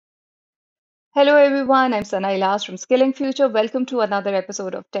Hello everyone, I'm Sanaa Ilyas from Skilling Future. Welcome to another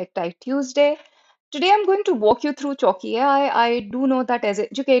episode of TechTide Tuesday. Today I'm going to walk you through Chalkie.AI. I do know that as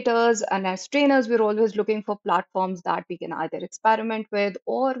educators and as trainers, we're always looking for platforms that we can either experiment with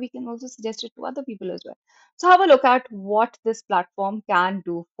or we can also suggest it to other people as well. So have a look at what this platform can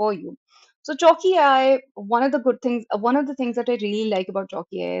do for you. So Chalkie.AI, one of the things that I really like about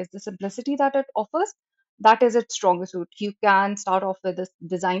Chalkie.AI is the simplicity that it offers. That is its strongest suit. You can start off with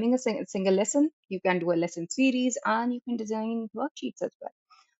designing a single lesson. You can do a lesson series and you can design worksheets as well.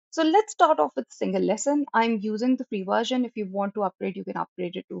 So let's start off with single lesson. I'm using the free version. If you want to upgrade, you can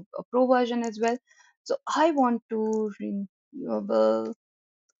upgrade it to a pro version as well. So I want to renewable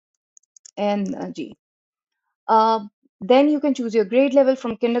energy. Uh, then you can choose your grade level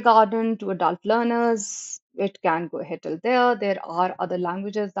from kindergarten to adult learners. It can go ahead till there. There are other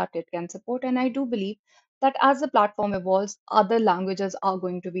languages that it can support, and I do believe that as the platform evolves, other languages are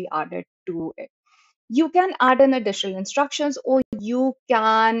going to be added to it. You can add in additional instructions, or you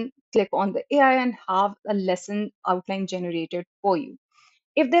can click on the AI and have a lesson outline generated for you.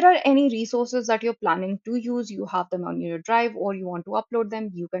 If there are any resources that you're planning to use, you have them on your drive or you want to upload them,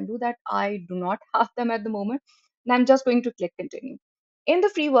 you can do that. I do not have them at the moment, and I'm just going to click continue. In the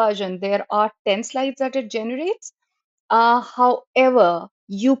free version, there are 10 slides that it generates. However,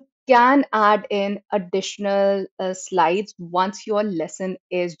 you can add in additional slides once your lesson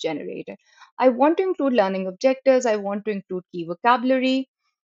is generated. I want to include learning objectives. I want to include key vocabulary.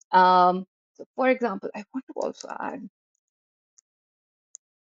 So for example, I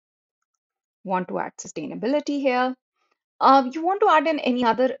want to add sustainability here. You want to add in any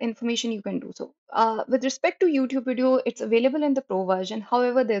other information, you can do so. With respect to YouTube video, it's available in the pro version.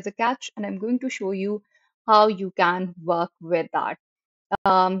 However, there's a catch, and I'm going to show you how you can work with that.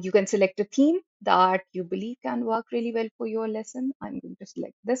 You can select a theme that you believe can work really well for your lesson. I'm going to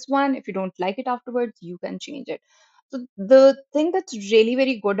select this one. If you don't like it afterwards, you can change it. So the thing that's really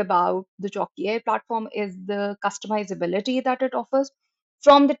very good about the Chalky AI platform is the customizability that it offers.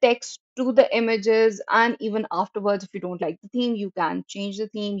 From the text to the images, and even afterwards, if you don't like the theme, you can change the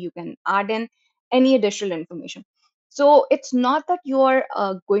theme, you can add in any additional information. So it's not that you are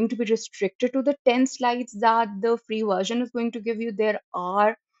going to be restricted to the 10 slides that the free version is going to give you.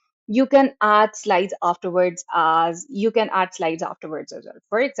 You can add slides afterwards as well.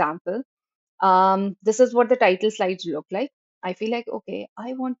 For example, this is what the title slides look like. I feel like, okay,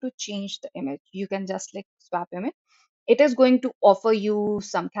 I want to change the image. You can just like swap image. It is going to offer you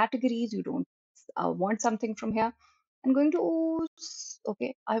some categories. You don't want something from here. I'm going to,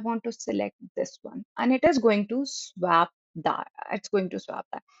 okay, I want to select this one, and it is going to swap that. It's going to swap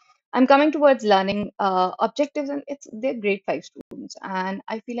that. I'm coming towards learning objectives, and they're grade 5 students, and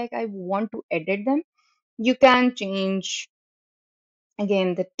I feel like I want to edit them. You can change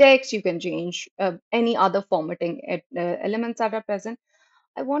again the text, you can change any other formatting elements that are present.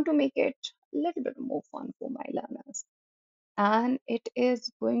 I want to make it a little bit more fun for my learners, and it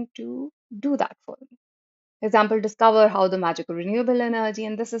is going to do that for me. Example, discover how the magic of renewable energy,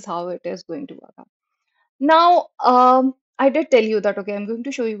 and this is how it is going to work out. Now, I did tell you that, okay, I'm going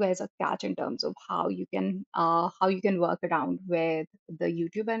to show you guys a catch in terms of how you can work around with the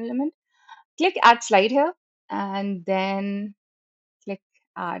YouTube element. Click add slide here, and then click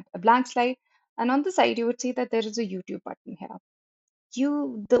add a blank slide. And on the side, you would see that there is a YouTube button here.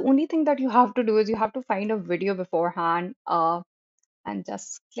 The only thing that you have to do is you have to find a video beforehand, and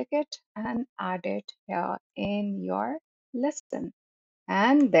just click it and add it here in your lesson.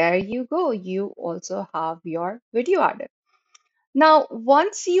 And there you go. You also have your video added. Now,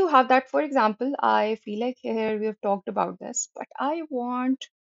 once you have that, for example, I feel like here we have talked about this, but I want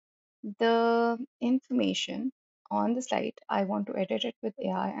the information on the slide. I want to edit it with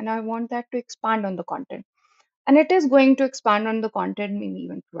AI and I want that to expand on the content. And it is going to expand on the content, maybe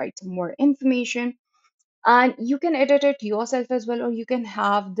even provide some more information. And you can edit it yourself as well, or you can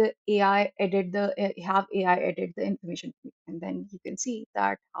have the AI edit have AI edit the information for you, and then you can see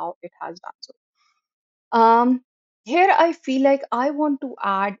that how it has done so. Um, Here I feel like I want to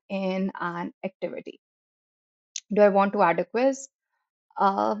add in an activity. Do I want to add a quiz?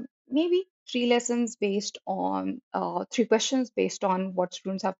 Maybe three questions based on what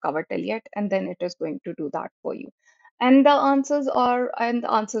students have covered till yet, and then it is going to do that for you. And the answers are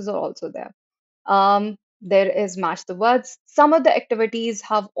also there. There is match the words. Some of the activities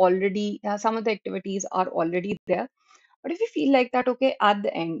are already there. But if you feel like that, okay, at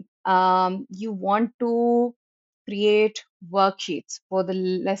the end, you want to create worksheets for the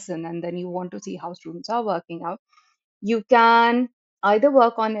lesson, and then you want to see how students are working out, you can either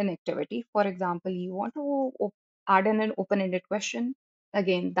work on an activity. For example, you want to add in an open-ended question.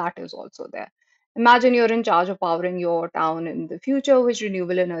 Again, that is also there. Imagine you're in charge of powering your town in the future. Which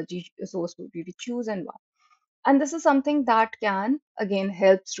renewable energy source would you choose and why? And this is something that can again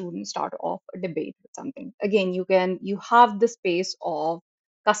help students start off a debate with something. Again, you have the space of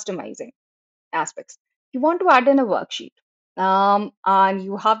customizing aspects. You want to add in a worksheet, and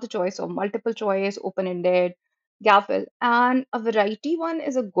you have the choice of multiple choice, open-ended, gap fill, and a variety one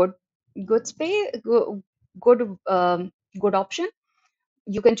is a good space, good good option.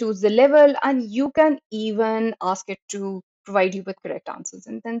 You can choose the level, and you can even ask it to provide you with correct answers,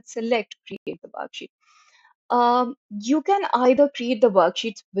 and then select create the worksheet. You can either create the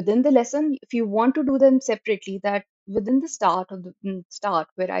worksheets within the lesson if you want to do them separately. That within the start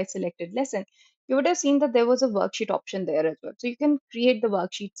where I selected lesson, you would have seen that there was a worksheet option there as well. So you can create the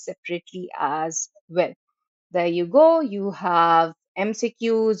worksheet separately as well. There you go. You have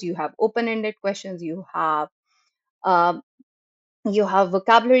MCQs, you have open-ended questions, um, you have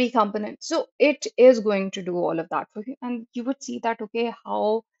vocabulary component. So it is going to do all of that for you, and you would see that okay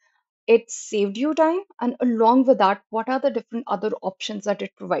how it saved you time, and along with that, what are the different other options that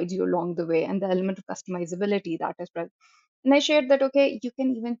it provides you along the way, and the element of customizability that is present. And I shared that okay, you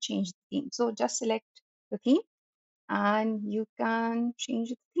can even change the theme. So just select the theme, and you can change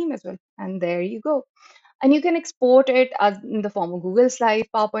the theme as well. And there you go. And you can export it as in the form of Google Slides,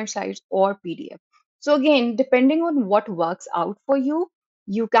 PowerPoint slides, or PDF. So again, depending on what works out for you,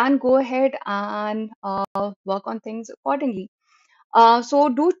 you can go ahead and work on things accordingly. So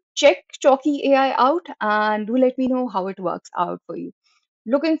do check Chalkie.AI out and do let me know how it works out for you.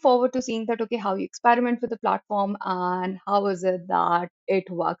 Looking forward to seeing that, okay, how you experiment with the platform and how is it that it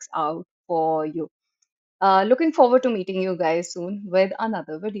works out for you. Looking forward to meeting you guys soon with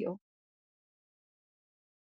another video.